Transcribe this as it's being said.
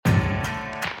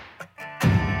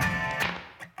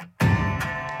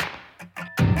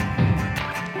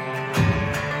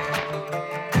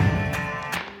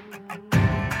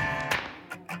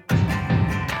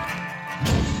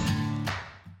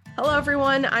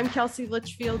everyone. I'm Kelsey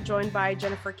Litchfield, joined by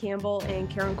Jennifer Campbell and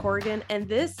Karen Corrigan, and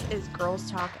this is Girls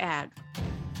Talk Ag.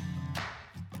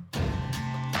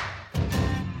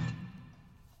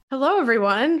 Hello,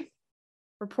 everyone.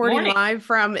 Reporting live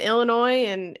from Illinois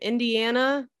and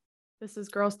Indiana. This is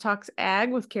Girls Talks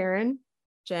Ag with Karen,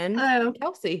 Jen, and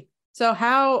Kelsey. So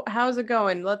how's it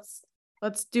going? Let's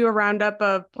do a roundup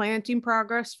of planting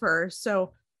progress first.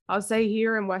 So I'll say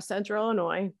here in West Central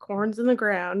Illinois, corn's in the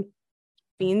ground.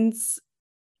 Beans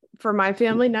for my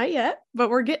family, not yet,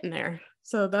 but we're getting there.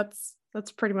 So that's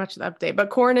pretty much the update. But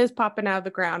corn is popping out of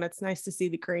the ground. It's nice to see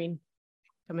the green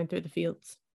coming through the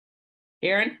fields.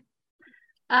 Aaron?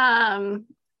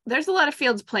 There's a lot of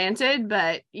fields planted,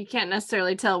 but you can't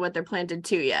necessarily tell what they're planted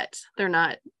to yet. They're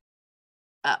not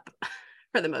up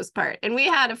for the most part. And we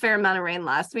had a fair amount of rain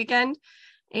last weekend,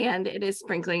 and it is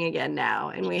sprinkling again now.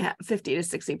 And we have 50 to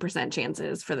 60%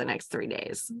 chances for the next 3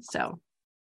 days. So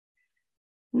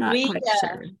not quite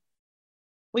sure.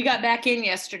 We got back in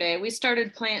yesterday. We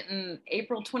started planting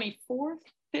April 24th,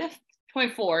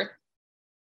 24th,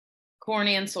 corn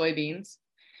and soybeans.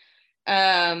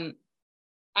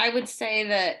 I would say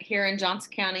that here in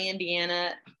Johnson County,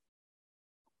 Indiana,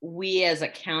 we as a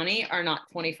county are not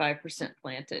 25%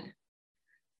 planted.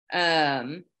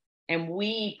 And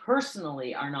we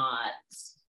personally are not.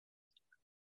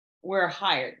 We're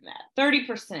higher than that.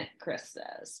 30%, Chris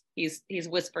says. He's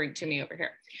whispering to me over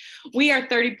here. We are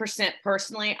 30%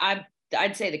 personally. I'd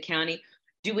say the county.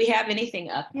 Do we have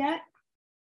anything up yet?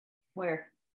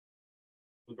 Where?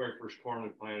 The very first corn we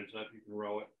planted, so you can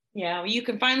row it. Yeah, well, you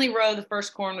can finally row the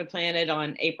first corn we planted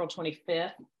on April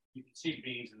 25th. You can see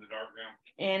beans in the dark ground.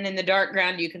 And in the dark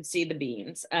ground, you can see the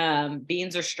beans.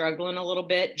 Beans are struggling a little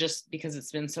bit just because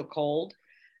it's been so cold.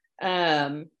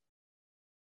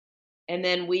 And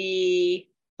then we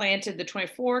planted the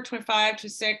 24, 25,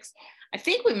 26. I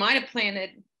think we might have planted,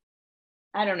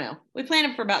 I don't know. We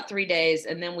planted for about 3 days,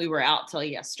 and then we were out till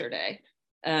yesterday.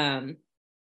 And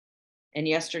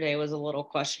yesterday was a little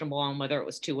questionable on whether it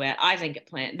was too wet. I think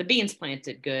the beans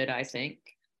planted good, I think.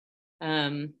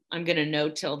 I'm going to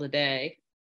no-till today.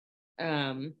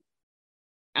 I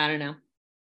don't know.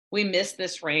 We missed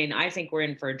this rain. I think we're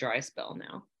in for a dry spell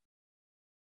now.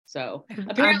 So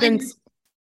apparently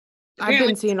I've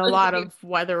been seeing a lot of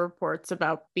weather reports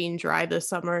about being dry this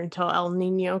summer until El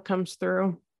Nino comes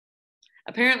through.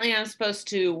 Apparently I'm supposed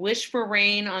to wish for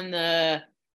rain on the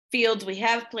fields we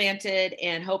have planted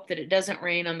and hope that it doesn't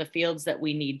rain on the fields that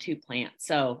we need to plant.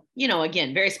 So,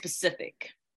 again, very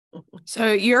specific.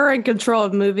 So you're in control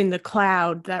of moving the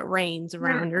cloud that rains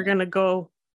around. You're going to go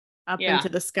up into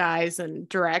the skies and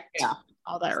direct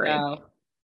all that rain.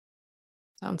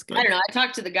 Sounds good. I don't know. I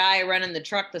talked to the guy running the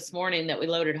truck this morning that we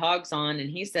loaded hogs on, and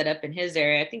he said up in his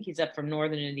area, I think he's up from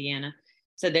northern Indiana,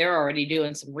 so they're already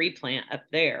doing some replant up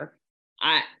there.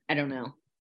 I don't know.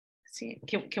 See,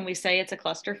 can we say it's a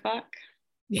clusterfuck?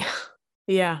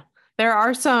 Yeah. There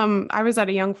are some. I was at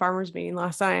a young farmers meeting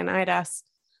last night, and I had asked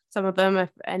some of them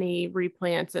if any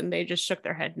replants, and they just shook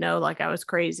their head no, like I was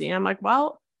crazy. And I'm like,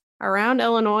 well, around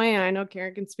Illinois, and I know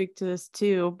Karen can speak to this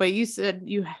too, but you said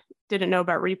you didn't know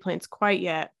about replants quite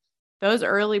yet. Those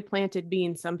early planted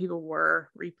beans, some people were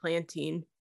replanting.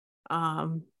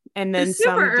 And then the super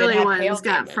some early ones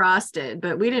got frosted,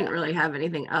 but we didn't really have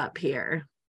anything up here.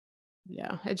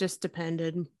 Yeah, it just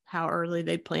depended how early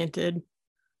they planted.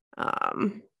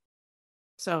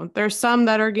 So there's some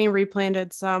that are getting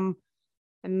replanted, some,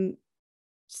 and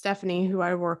Stephanie, who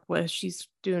I work with, she's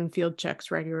doing field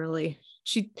checks regularly.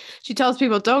 She tells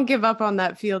people don't give up on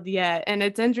that field yet. And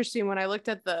it's interesting when I looked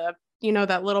at the,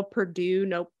 that little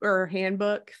Purdue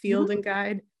handbook, field and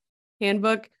guide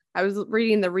handbook, I was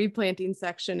reading the replanting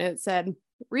section. And it said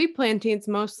replanting is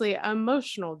mostly an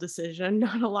emotional decision,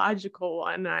 not a logical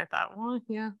one. And I thought, well,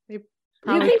 yeah, they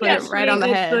probably put it right on the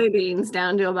head. Soybeans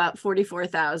down to about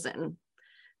 44,000.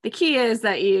 The key is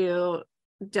that you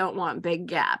don't want big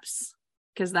gaps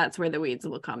because that's where the weeds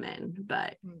will come in.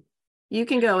 But you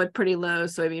can go with pretty low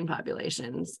soybean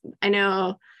populations. I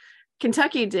know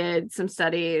Kentucky did some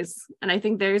studies, and I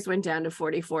think theirs went down to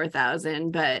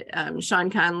 44,000, but Sean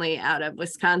Conley out of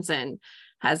Wisconsin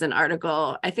has an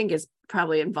article, I think it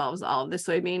probably involves all of the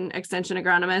soybean extension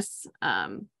agronomists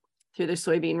through the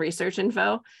soybean research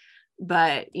info.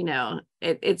 But,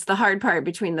 it's the hard part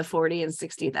between the 40 and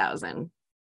 60,000.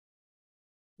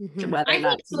 Mm-hmm. I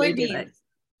think soybeans,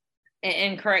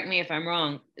 and correct me if I'm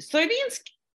wrong, soybeans,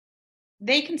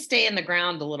 they can stay in the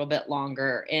ground a little bit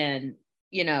longer and,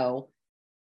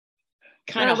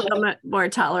 kind of a little bit more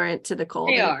tolerant to the cold.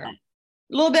 They are. A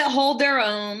little bit hold their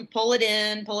own, pull it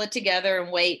in, pull it together,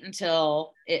 and wait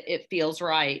until it feels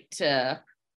right to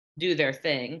do their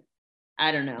thing.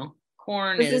 I don't know.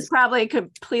 Corn this is probably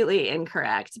completely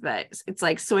incorrect, but it's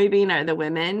like soybean are the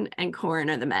women and corn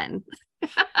are the men.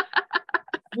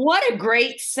 What a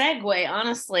great segue.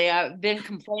 Honestly, I've been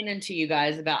complaining to you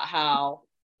guys about how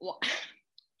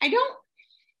I don't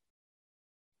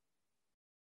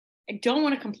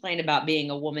want to complain about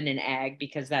being a woman in ag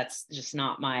because that's just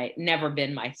never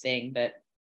been my thing. But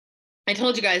I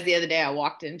told you guys the other day I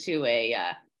walked into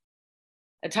a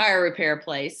tire repair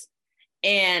place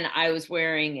and I was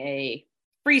wearing a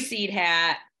free seed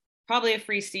hat, probably a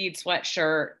free seed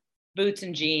sweatshirt, boots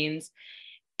and jeans.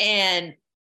 And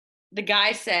the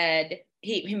guy said,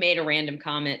 he made a random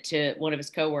comment to one of his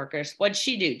coworkers. What'd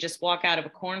she do? Just walk out of a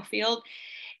cornfield?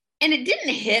 And it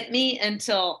didn't hit me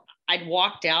until I'd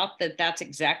walked out that that's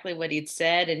exactly what he'd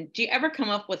said. And do you ever come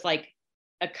up with like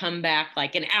a comeback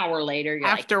like an hour later? You're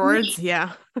afterwards, like,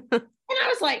 yeah. And I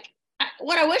was like,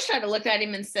 what I wish I'd have looked at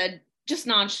him and said just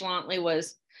nonchalantly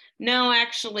was, no,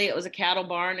 actually it was a cattle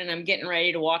barn and I'm getting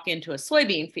ready to walk into a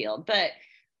soybean field. But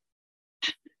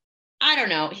I don't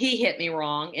know. He hit me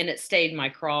wrong and it stayed in my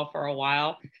craw for a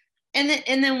while. And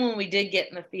then when we did get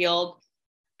in the field,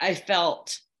 I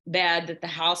felt bad that the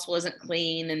house wasn't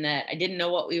clean and that I didn't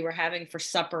know what we were having for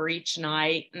supper each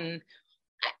night. And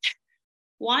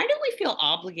why do we feel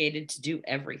obligated to do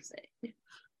everything?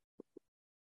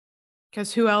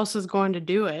 Because who else is going to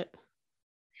do it?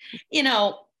 You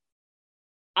know,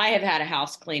 I have had a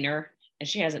house cleaner and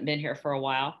she hasn't been here for a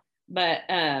while, but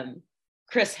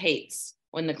Chris hates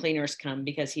when the cleaners come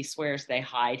because he swears they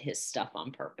hide his stuff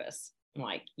on purpose. I'm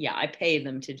like, yeah, I pay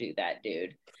them to do that,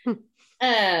 dude.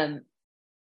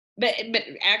 But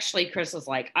actually Chris was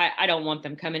like, I don't want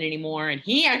them coming anymore. And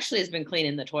he actually has been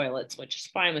cleaning the toilets, which is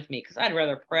fine with me because I'd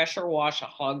rather pressure wash a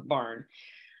hog barn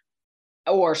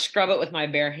or scrub it with my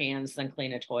bare hands than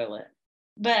clean a toilet.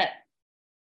 But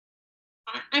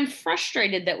I'm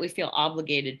frustrated that we feel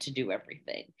obligated to do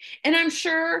everything. And I'm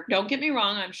sure, don't get me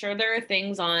wrong, I'm sure there are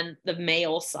things on the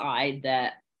male side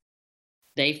that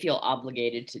they feel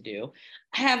obligated to do.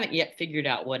 I haven't yet figured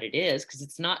out what it is because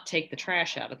it's not take the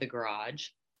trash out of the garage,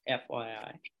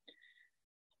 FYI.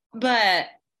 But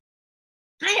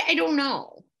I don't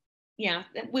know. Yeah,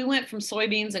 we went from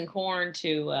soybeans and corn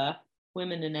to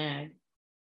women in ag.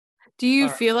 Do you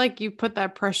feel like you put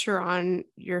that pressure on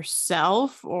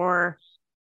yourself, or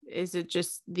is it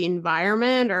just the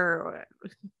environment? Or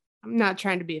I'm not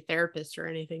trying to be a therapist or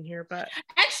anything here, but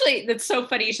actually that's so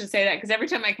funny you should say that because every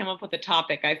time I come up with a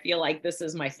topic, I feel like this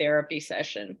is my therapy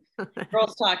session.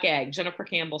 Girls Talk Ag, Jennifer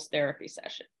Campbell's therapy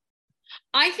session.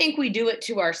 I think we do it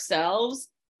to ourselves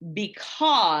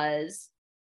because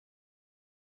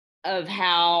of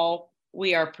how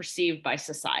we are perceived by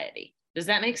society. Does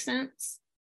that make sense?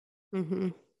 Mm-hmm.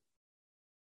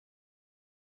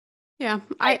 Yeah,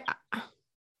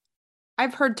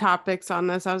 I've heard topics on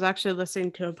this. I was actually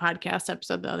listening to a podcast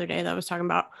episode the other day that was talking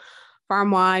about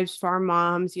farm wives, farm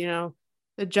moms, the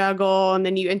juggle, and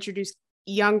then you introduce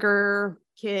younger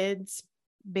kids,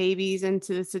 babies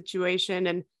into the situation,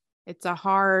 and it's a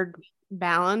hard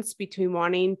balance between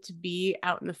wanting to be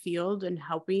out in the field and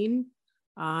helping.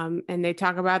 And they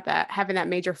talk about that, having that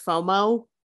major FOMO,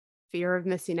 fear of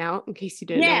missing out, in case you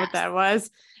didn't know what that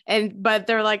was. But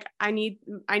they're like, I need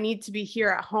to be here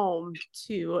at home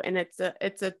too. And it's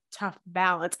a tough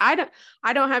balance. I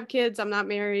don't have kids. I'm not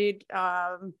married.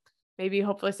 Maybe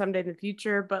hopefully someday in the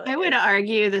future, but I would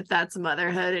argue that that's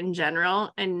motherhood in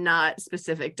general and not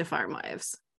specific to farm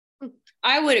wives.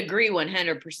 I would agree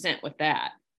 100% with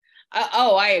that.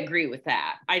 I agree with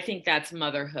that. I think that's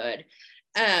motherhood.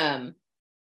 Do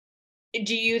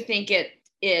you think it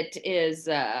is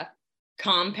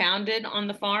compounded on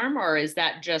the farm, or is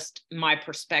that just my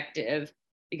perspective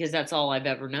because that's all I've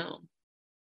ever known?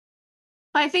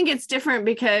 I think it's different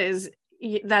because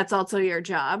that's also your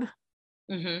job.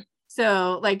 Mm-hmm.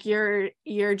 So like your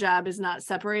job is not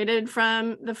separated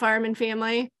from the farm and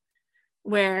family,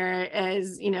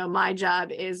 whereas, my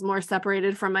job is more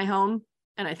separated from my home.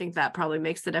 And I think that probably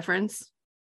makes the difference.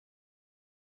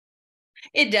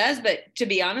 It does, but to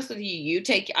be honest with you,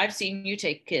 I've seen you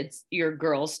take your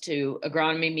girls to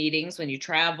agronomy meetings when you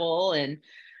travel, and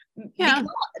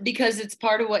because it's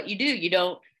part of what you do. You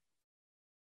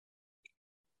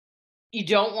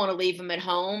don't want to leave them at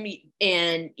home,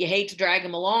 and you hate to drag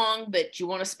them along, but you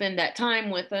want to spend that time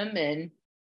with them. And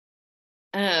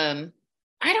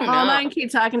I don't know. All mine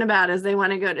keep talking about is they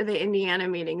want to go to the Indiana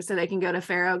meeting so they can go to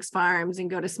Fair Oaks Farms and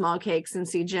go to Small Cakes and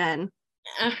see Jen.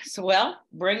 So,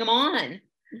 bring them on.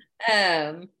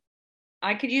 I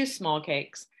could use Small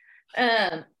Cakes.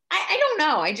 I don't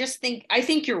know. I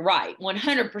think you're right.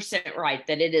 100% right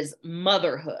that it is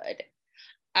motherhood.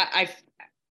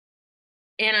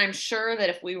 And I'm sure that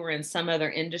if we were in some other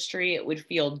industry, it would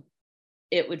feel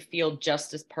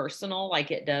just as personal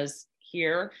like it does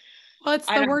here. Well, it's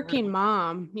the working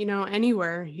mom,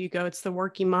 anywhere you go, it's the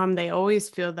working mom. They always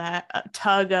feel that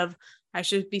tug of, I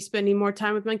should be spending more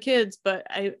time with my kids, but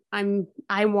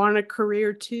I want a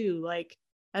career too. Like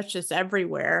that's just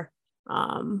everywhere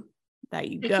that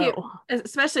you go.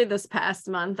 Especially this past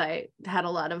month, I had a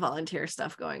lot of volunteer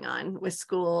stuff going on with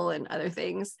school and other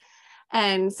things.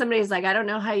 And somebody's like, I don't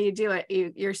know how you do it.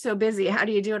 You're so busy. How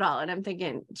do you do it all? And I'm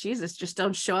thinking, Jesus, just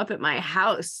don't show up at my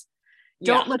house.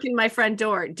 Don't look in my front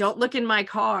door. Don't look in my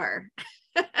car.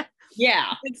 Yeah.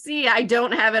 You can see, I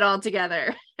don't have it all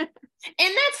together. And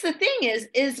that's the thing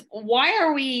is why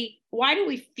do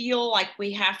we feel like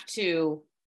we have to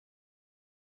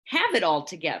have it all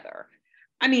together?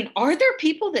 I mean, are there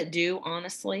people that do,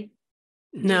 honestly?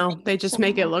 No, they just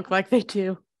make it look like they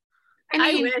do.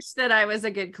 I wish that I was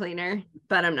a good cleaner,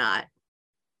 but I'm not.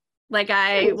 Like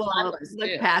I will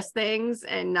look past things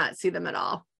and not see them at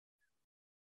all.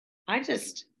 I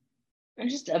just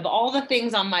of all the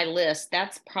things on my list,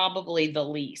 that's probably the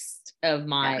least of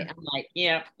my. Yeah. I'm like,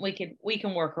 yeah, we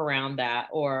can work around that,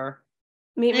 or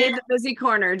meet me at the busy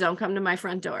corner. Don't come to my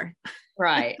front door.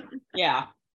 Right. Yeah.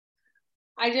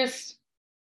 I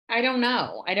don't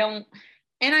know. And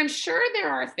I'm sure there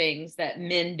are things that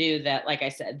men do that, like I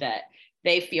said, that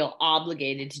they feel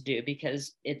obligated to do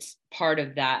because it's part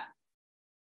of that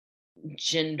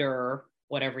gender,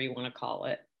 whatever you want to call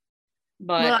it.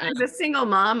 But as a single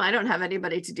mom, I don't have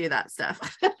anybody to do that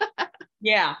stuff.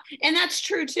 Yeah. And that's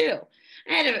true too.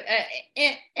 And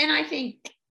I think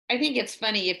it's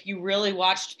funny if you really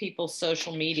watched people's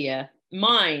social media,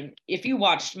 if you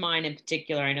watched mine in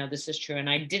particular, I know this is true. And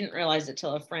I didn't realize it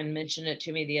till a friend mentioned it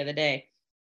to me the other day.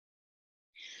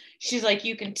 She's like,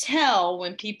 you can tell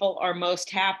when people are most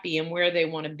happy and where they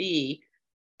want to be,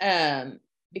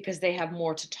 because they have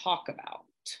more to talk about.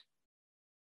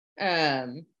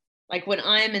 Like when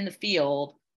I'm in the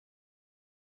field,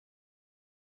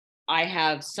 I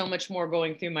have so much more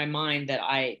going through my mind that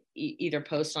I either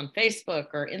post on Facebook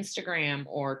or Instagram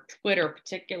or Twitter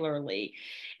particularly.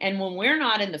 And when we're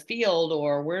not in the field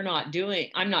or I'm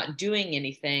not doing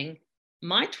anything,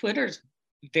 my Twitter's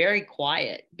very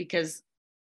quiet because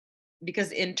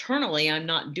internally I'm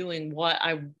not doing what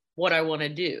I want to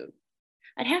do.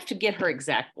 I'd have to get her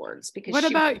exact words because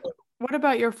what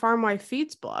about your Farm Wife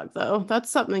Feeds blog though? That's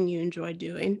something you enjoy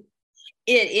doing.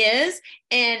 It is.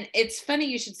 And it's funny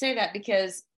you should say that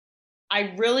because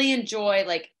I really enjoy,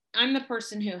 like, I'm the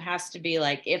person who has to be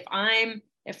like, if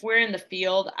we're in the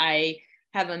field, I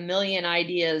have a million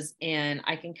ideas and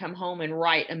I can come home and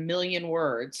write a million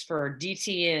words for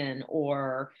DTN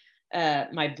or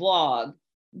my blog.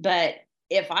 But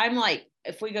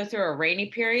if we go through a rainy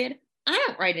period, I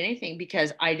don't write anything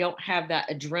because I don't have that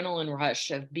adrenaline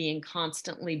rush of being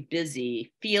constantly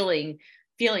busy, feeling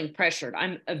pressured.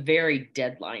 I'm a very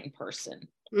deadline person.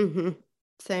 Mm-hmm.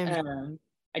 Same.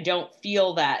 I don't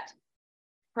feel that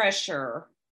pressure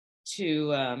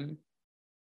to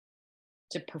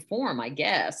perform, I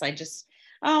guess. I just,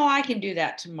 I can do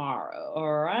that tomorrow,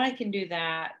 or I can do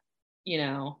that,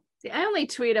 See, I only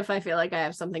tweet if I feel like I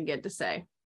have something good to say.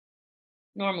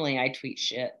 Normally I tweet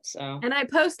shit, so. And I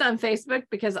post on Facebook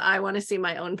because I want to see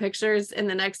my own pictures in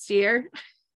the next year.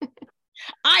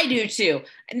 I do too.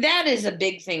 And that is a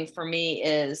big thing for me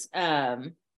is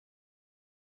I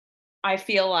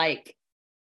feel like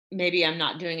maybe I'm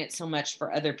not doing it so much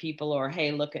for other people or,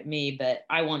 hey, look at me, but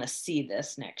I want to see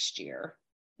this next year.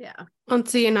 Yeah.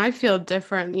 And I feel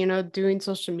different, doing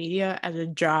social media as a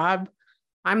job.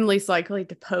 I'm least likely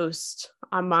to post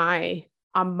on my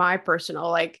personal,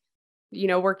 like,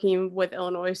 working with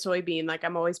Illinois soybean, like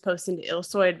I'm always posting to Ill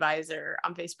Soy Advisor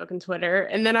on Facebook and Twitter.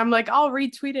 And then I'm like, I'll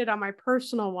retweet it on my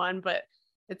personal one, but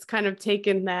it's kind of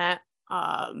taken that,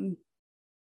 I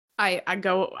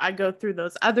go through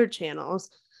those other channels,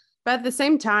 but at the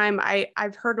same time,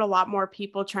 I've heard a lot more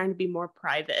people trying to be more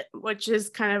private, which is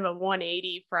kind of a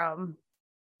 180 from,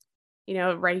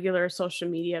 regular social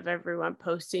media of everyone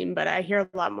posting, but I hear a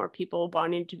lot more people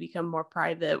wanting to become more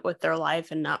private with their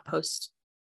life and not post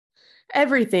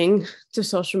everything to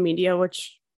social media,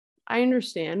 which I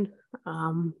understand.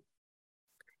 And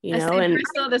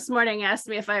Crystal this morning asked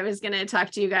me if I was going to talk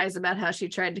to you guys about how she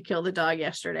tried to kill the dog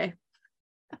yesterday.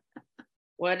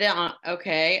 What?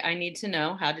 Okay, I need to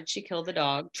know. How did she kill the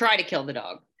dog? Try to kill the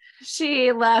dog.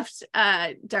 She left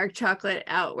dark chocolate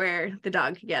out where the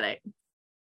dog could get it.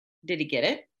 Did he get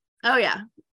it? Oh yeah.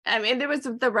 I mean, there was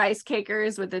the rice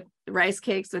cakes with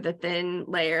a thin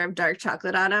layer of dark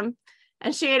chocolate on them.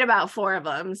 And she ate about 4 of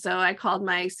them. So I called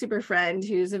my super friend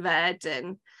who's a vet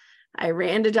and I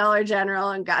ran to Dollar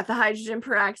General and got the hydrogen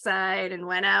peroxide and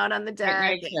went out on the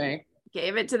deck and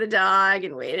gave it to the dog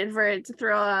and waited for it to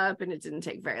throw up, and it didn't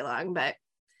take very long, but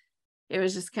it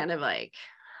was just kind of like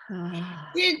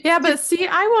yeah, but see,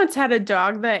 I once had a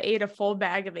dog that ate a full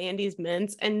bag of Andy's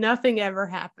mints and nothing ever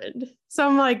happened. So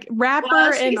I'm like,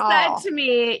 wrapper and all. She said to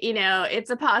me, you know, it's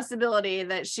a possibility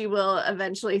that she will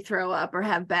eventually throw up or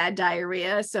have bad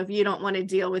diarrhea. So if you don't want to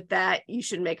deal with that, you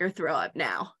should make her throw up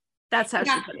now. That's how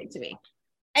she put it to me.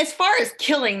 As far as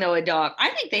killing, though, a dog,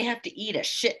 I think they have to eat a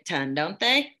shit ton, don't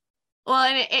they? Well,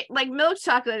 and it like milk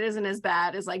chocolate isn't as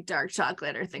bad as like dark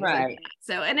chocolate or things like that.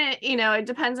 So, and it, you know, it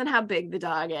depends on how big the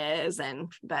dog is,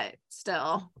 but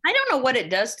still. I don't know what it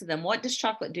does to them. What does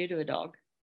chocolate do to a dog?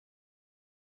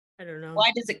 I don't know.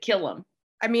 Why does it kill them?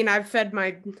 I mean, I've fed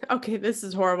okay, this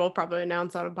is horrible, probably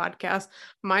announced on a podcast.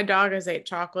 My dog has ate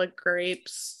chocolate,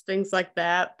 grapes, things like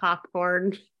that,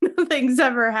 popcorn. Nothing's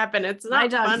ever happened. It's not my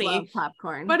dogs funny. Love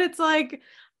popcorn. But it's like,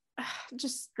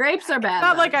 just grapes are bad. It's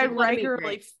not like I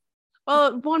regularly.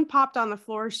 Well, one popped on the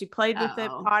floor. She played with it,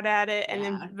 pawed at it, and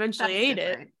then eventually ate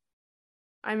it.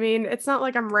 I mean, it's not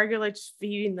like I'm regularly just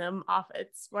feeding them off.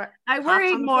 It's what I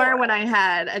worried more when I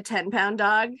had a 10-pound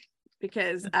dog,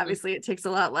 because obviously it takes a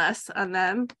lot less on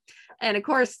them. And of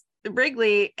course,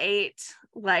 Wrigley ate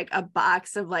like a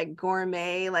box of like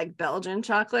gourmet, like Belgian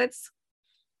chocolates.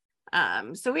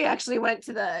 So we actually went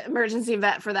to the emergency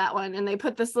vet for that one, and they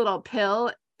put this little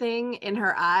pill thing in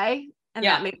her eye, and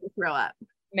that made her throw up.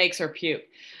 Makes her puke.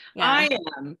 Yeah.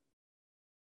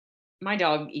 My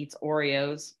dog eats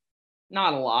Oreos,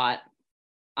 not a lot.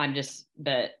 And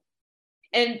of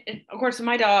course,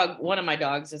 one of my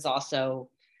dogs is also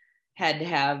had to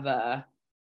have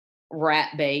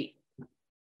rat bait.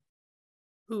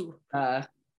 Ooh. And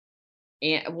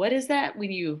what is that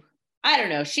I don't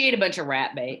know. She ate a bunch of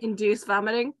rat bait. Induced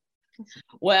vomiting?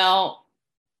 Well,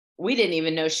 we didn't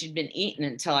even know she'd been eaten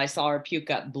until I saw her puke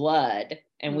up blood.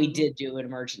 And we did do an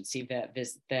emergency vet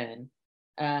visit then.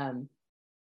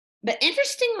 But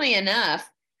interestingly enough,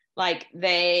 like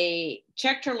they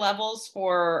checked her levels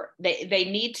for, they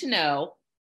need to know,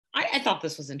 I thought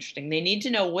this was interesting. They need to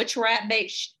know which rat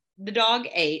bait the dog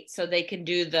ate so they can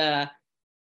do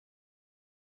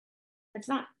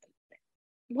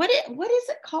what is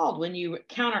it called when you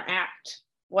counteract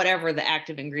whatever the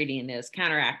active ingredient is,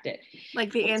 counteract it.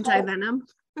 Like the anti-venom?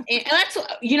 And that's,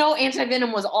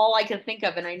 anti-venom was all I could think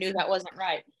of, and I knew that wasn't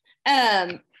right.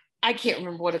 I can't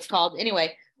remember what it's called.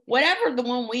 Anyway, whatever the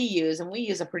one we use, and we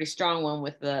use a pretty strong one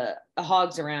with the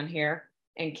hogs around here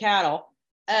and cattle,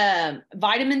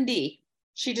 vitamin D.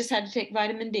 She just had to take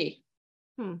vitamin D.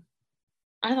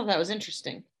 I thought that was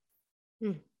interesting.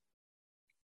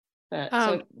 But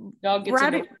so dog gets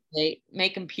a date,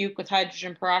 make them puke with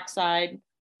hydrogen peroxide,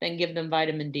 then give them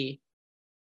vitamin D,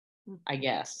 I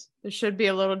guess. There should be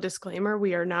a little disclaimer.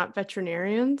 We are not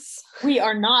veterinarians. We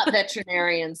are not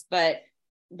veterinarians, but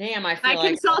damn, I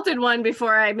consulted one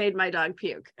before I made my dog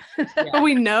puke. But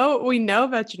we know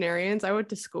veterinarians. I went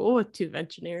to school with 2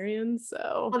 veterinarians.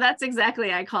 So well, that's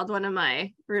exactly. I called one of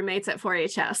my roommates at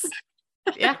 4-HS.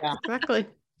 Yeah, exactly.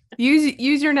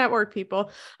 Use your network, people.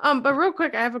 But real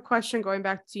quick, I have a question going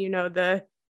back to, the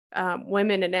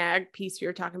women in ag piece you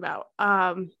were talking about.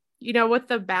 With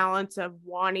the balance of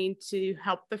wanting to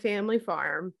help the family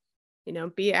farm,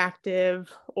 be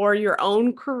active, or your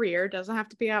own career, doesn't have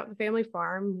to be out the family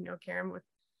farm, Karen, with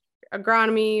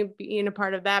agronomy, being a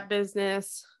part of that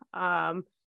business.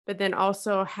 But then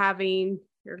also having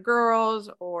your girls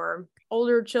or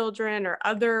older children or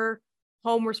other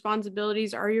home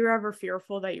responsibilities. Are you ever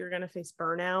fearful that you're going to face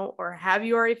burnout, or have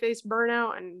you already faced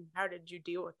burnout, and how did you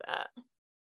deal with that?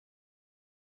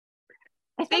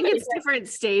 I think it's different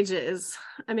stages.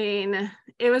 I mean,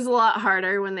 it was a lot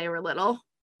harder when they were little,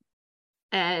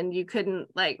 and they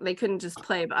couldn't just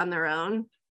play on their own,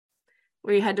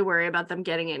 where you had to worry about them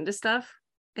getting into stuff.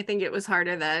 I think it was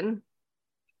harder then.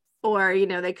 Or,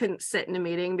 they couldn't sit in a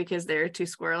meeting because they're too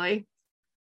squirrely.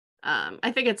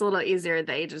 I think it's a little easier at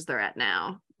the ages they're at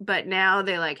now, but now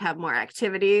they have more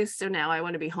activities. So now I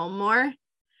want to be home more.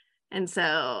 And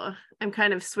so I'm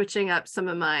kind of switching up some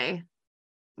of my,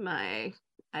 I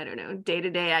don't know,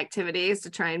 day-to-day activities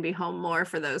to try and be home more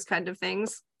for those kind of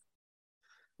things.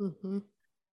 But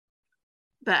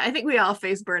I think we all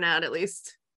face burnout, at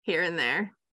least here and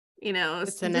there.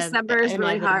 December is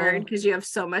really hard because you have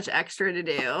so much extra to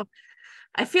do.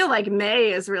 I feel like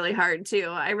May is really hard too.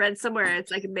 I read somewhere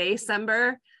it's like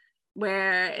May-cember,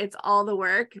 where it's all the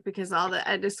work because all the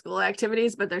end of school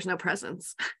activities, but there's no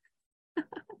presents.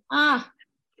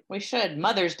 We should.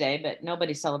 Mother's Day, but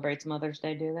nobody celebrates Mother's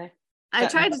Day, do they? I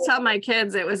tried to tell my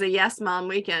kids it was a yes mom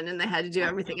weekend and they had to do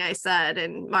everything I said.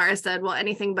 And Mara said, well,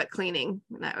 anything but cleaning.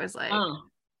 And I was like, oh,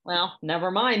 well, never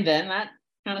mind then. That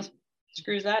kind of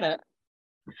screws that up.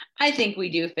 I think we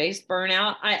do face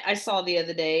burnout. I saw the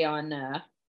other day on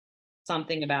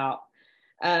something about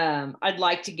I'd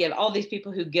like to give all these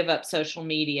people who give up social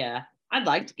media, I'd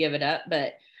like to give it up,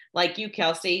 but like you,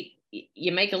 Kelsey,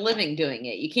 you make a living doing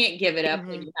it. You can't give it up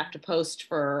when you have to post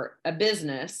for a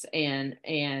business and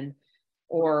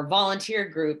or volunteer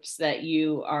groups that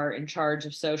you are in charge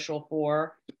of social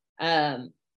for.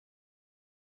 Again,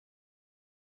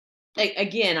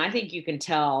 I think you can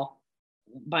tell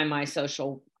by my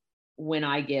social when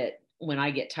I get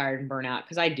tired and burnt out,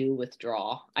 because I do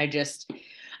withdraw. I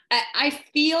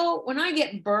feel when I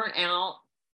get burnt out,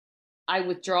 I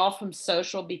withdraw from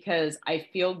social because I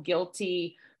feel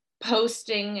guilty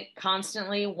posting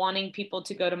constantly, wanting people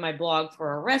to go to my blog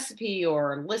for a recipe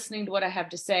or listening to what I have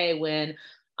to say when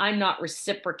I'm not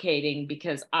reciprocating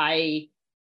because I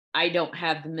don't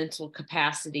have the mental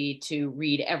capacity to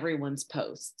read everyone's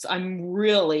posts. I'm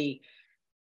really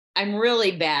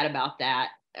bad about that.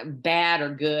 Bad or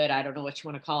good, I don't know what you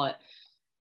want to call it.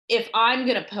 If I'm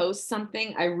going to post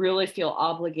something, I really feel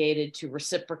obligated to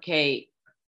reciprocate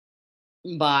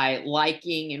by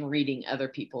liking and reading other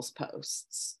people's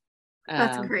posts.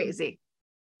 That's crazy.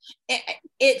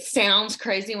 It sounds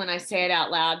crazy when I say it out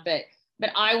loud, but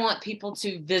I want people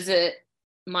to visit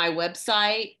my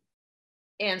website.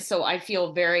 And so I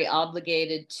feel very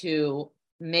obligated to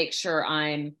make sure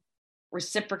I'm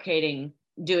reciprocating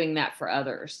doing that for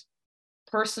others.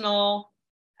 Personal,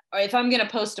 if I'm going to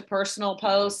post a personal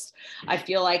post, I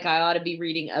feel like I ought to be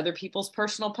reading other people's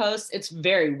personal posts. It's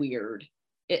very weird.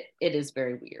 It is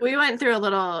very weird. We went through a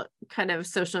little kind of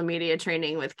social media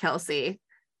training with Kelsey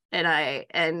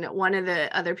and one of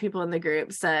the other people in the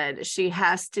group said she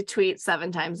has to tweet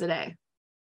 7 times a day.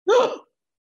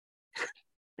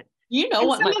 You know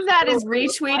what? Some of that is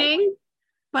retweeting,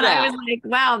 but yeah. I was like,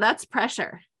 wow, that's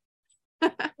pressure.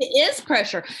 It is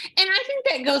pressure. And I think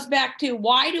that goes back to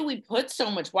why do we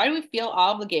feel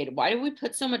obligated? Why do we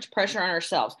put so much pressure on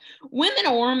ourselves? Women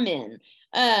or men?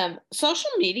 Social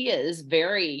media is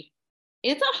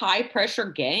it's a high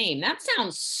pressure game. That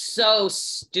sounds so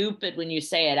stupid when you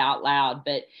say it out loud,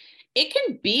 but it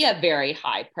can be a very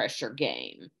high pressure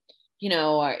game.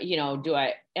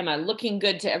 Am I looking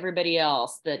good to everybody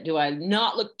else? Do I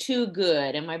not look too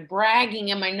good? Am I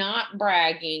bragging? Am I not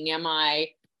bragging?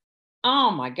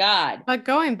 Oh my God. But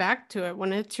going back to it,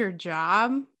 when it's your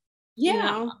job,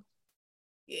 yeah.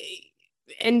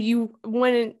 And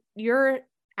when you're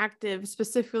active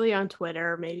specifically on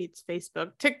Twitter, maybe it's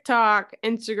Facebook, TikTok,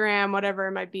 Instagram, whatever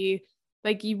it might be,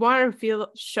 like you want to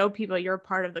show people you're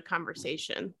part of the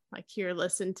conversation. Like, here,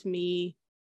 listen to me.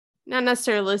 Not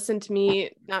necessarily listen to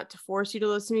me, not to force you to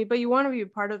listen to me, but you want to be a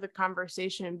part of the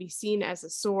conversation and be seen as a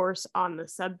source on the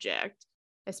subject,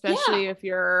 especially if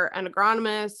you're an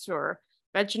agronomist or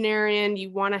veterinarian.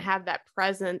 You want to have that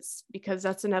presence because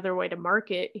that's another way to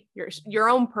market your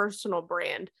own personal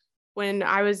brand. When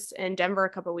I was in Denver a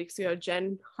couple of weeks ago,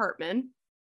 Jen Hartman,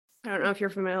 I don't know if you're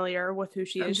familiar with who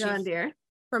she is.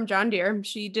 From John Deere.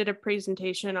 She did a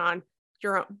presentation on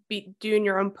doing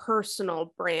your own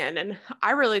personal brand, and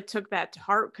I really took that to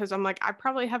heart because I'm like, I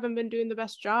probably haven't been doing the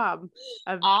best job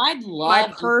of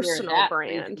my personal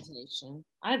brand.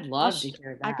 I'd love to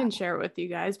hear that. I can share it with you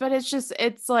guys, but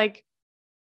it's like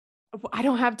I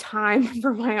don't have time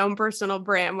for my own personal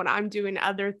brand when I'm doing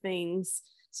other things.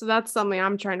 So that's something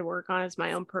I'm trying to work on, is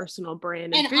my own personal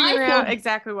brand and figuring out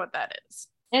exactly what that is.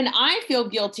 And I feel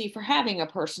guilty for having a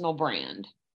personal brand.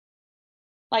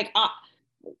 Like,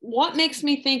 what makes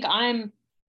me think I'm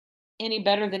any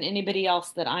better than anybody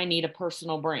else that I need a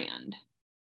personal brand?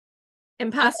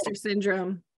 Imposter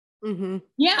syndrome. Mm-hmm.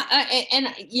 Yeah.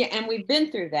 And we've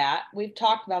been through that. We've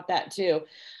talked about that too.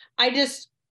 I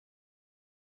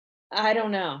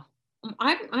don't know.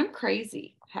 I'm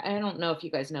crazy. I don't know if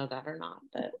you guys know that or not,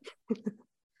 but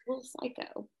we're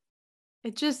psycho.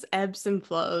 It just ebbs and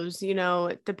flows,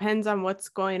 it depends on what's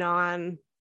going on,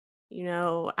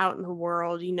 out in the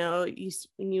world.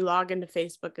 When you log into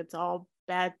Facebook, it's all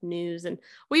bad news. And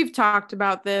we've talked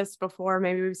about this before.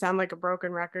 Maybe we sound like a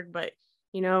broken record, but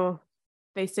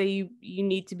they say you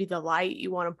need to be the light you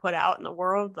want to put out in the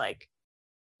world. Like,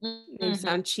 they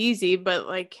sound cheesy, but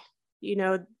like, we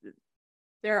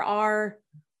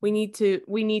need to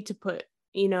put,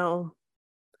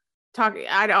 talk.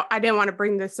 I didn't want to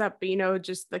bring this up, but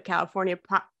just the California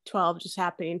Prop 12 just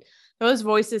happening. Those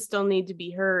voices still need to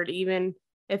be heard, even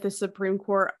if the Supreme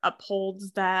Court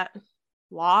upholds that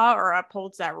law or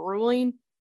upholds that ruling.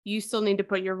 you still need to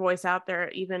put your voice out there,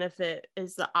 even if it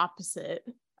is the opposite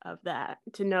of that,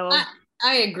 to know.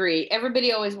 I agree.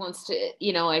 Everybody always wants to,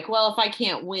 like, well, if I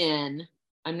can't win,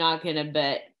 I'm not going to,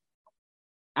 but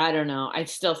I don't know. I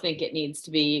still think it needs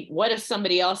to be, what if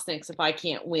somebody else thinks if I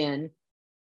can't win,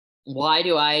 why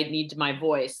do I need my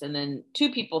voice? And then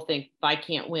two people think if I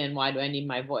can't win, why do I need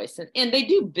my voice? And they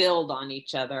do build on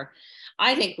each other.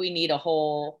 I think we need a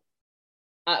whole,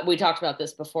 we talked about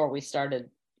this before we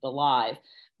started the live,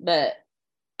 but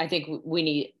I think we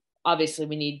need a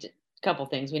couple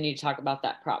things. We need to talk about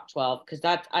that Prop 12, because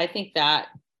I think that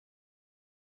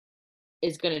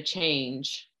is going to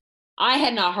change. I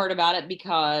had not heard about it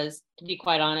because, to be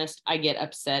quite honest, I get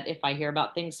upset if I hear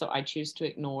about things, so I choose to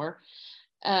ignore.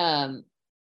 That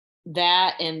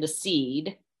and the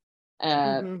seed,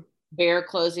 Bear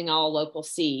closing all local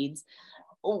seeds,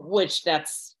 which I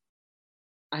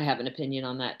have an opinion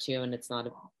on that too, and it's not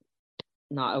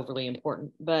overly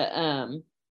important, but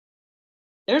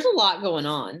there's a lot going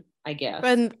on, I guess.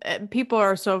 And people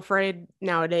are so afraid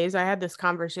nowadays. I had this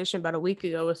conversation about a week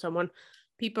ago with someone.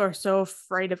 People are so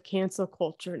afraid of cancel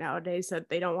culture nowadays that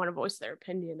they don't want to voice their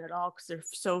opinion at all because they're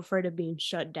so afraid of being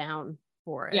shut down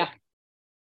for it. Yeah.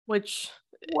 Which,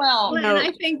 and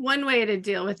I think one way to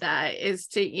deal with that is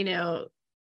to,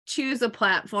 choose a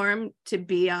platform to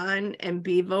be on and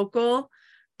be vocal,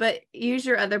 but use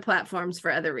your other platforms for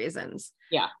other reasons.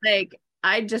 Yeah. Like,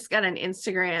 I just got an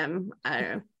Instagram, I don't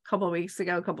know, a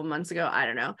couple months ago, I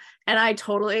don't know. And I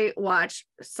totally watched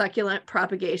succulent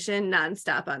propagation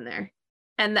nonstop on there,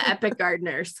 and the epic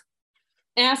gardeners.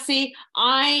 Yeah, see,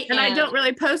 I don't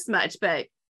really post much, but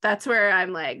that's where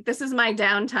I'm like, this is my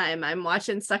downtime. I'm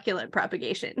watching succulent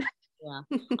propagation. Yeah.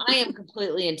 I am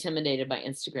completely intimidated by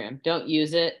Instagram. Don't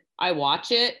use it. I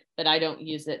watch it, but I don't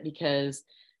use it because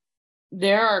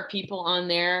there are people on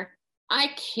there. I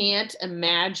can't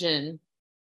imagine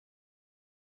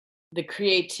the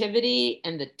creativity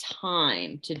and the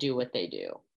time to do what they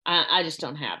do. I just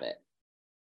don't have it.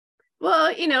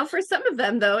 Well, for some of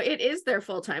them, though, it is their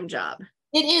full-time job.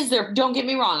 It is their, don't get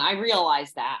me wrong. I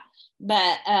realize that,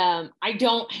 but I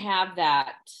don't have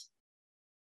that.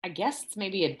 I guess it's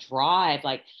maybe a drive.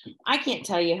 Like, I can't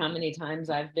tell you how many times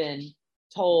I've been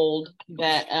told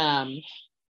that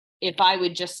if I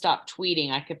would just stop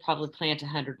tweeting, I could probably plant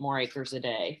 100 more acres a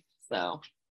day. So,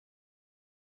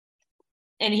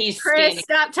 and Chris,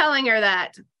 stop telling her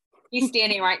that. He's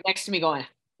standing right next to me going,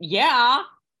 yeah.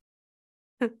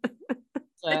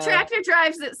 The tractor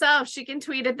drives itself. She can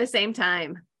tweet at the same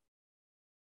time.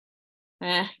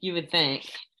 You would think.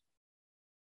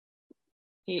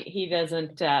 He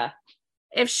doesn't.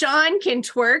 If Sean can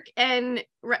twerk and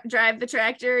drive the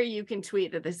tractor, you can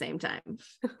tweet at the same time.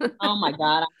 Oh my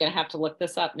God, I'm gonna have to look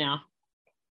this up now.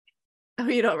 Oh,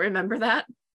 you don't remember that?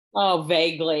 Oh,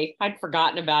 vaguely. I'd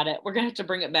forgotten about it. We're gonna have to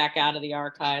bring it back out of the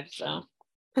archive. So.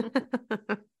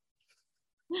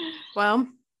 Well.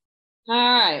 All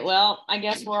right. Well, I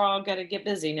guess we're all gonna get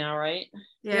busy now, right?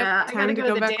 Yeah, I gotta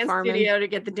go to the dance studio to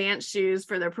get the dance shoes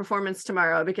for their performance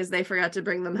tomorrow because they forgot to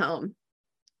bring them home.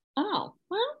 Oh,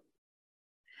 well.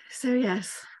 So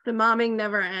yes, the momming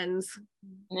never ends.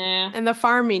 Yeah. And the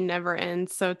farming never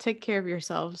ends. So take care of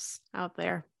yourselves out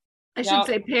there. I should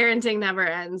say parenting never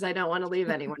ends. I don't want to leave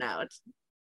anyone out.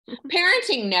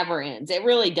 Parenting never ends. It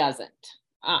really doesn't.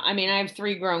 I mean, I have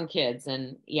 3 grown kids,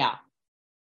 and yeah,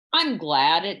 I'm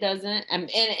glad it doesn't. And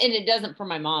it doesn't for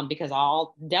my mom, because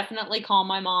I'll definitely call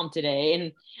my mom today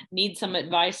and need some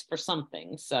advice for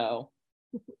something. So.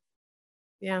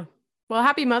 Yeah. Well,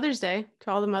 happy Mother's Day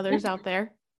to all the mothers out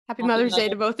there. Happy Mother's Day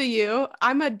to both of you.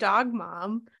 I'm a dog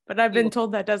mom, but I've been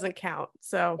told that doesn't count.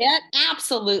 So it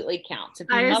absolutely counts.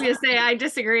 I was going to say, I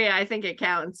disagree. I think it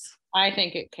counts. I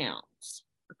think it counts.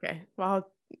 Okay. Well,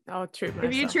 I'll treat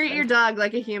myself. If you treat your dog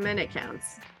like a human, it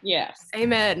counts. Yes.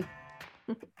 Amen.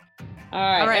 All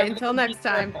right. All right. Until next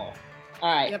time. All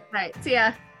right. Yep. All right. See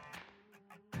ya.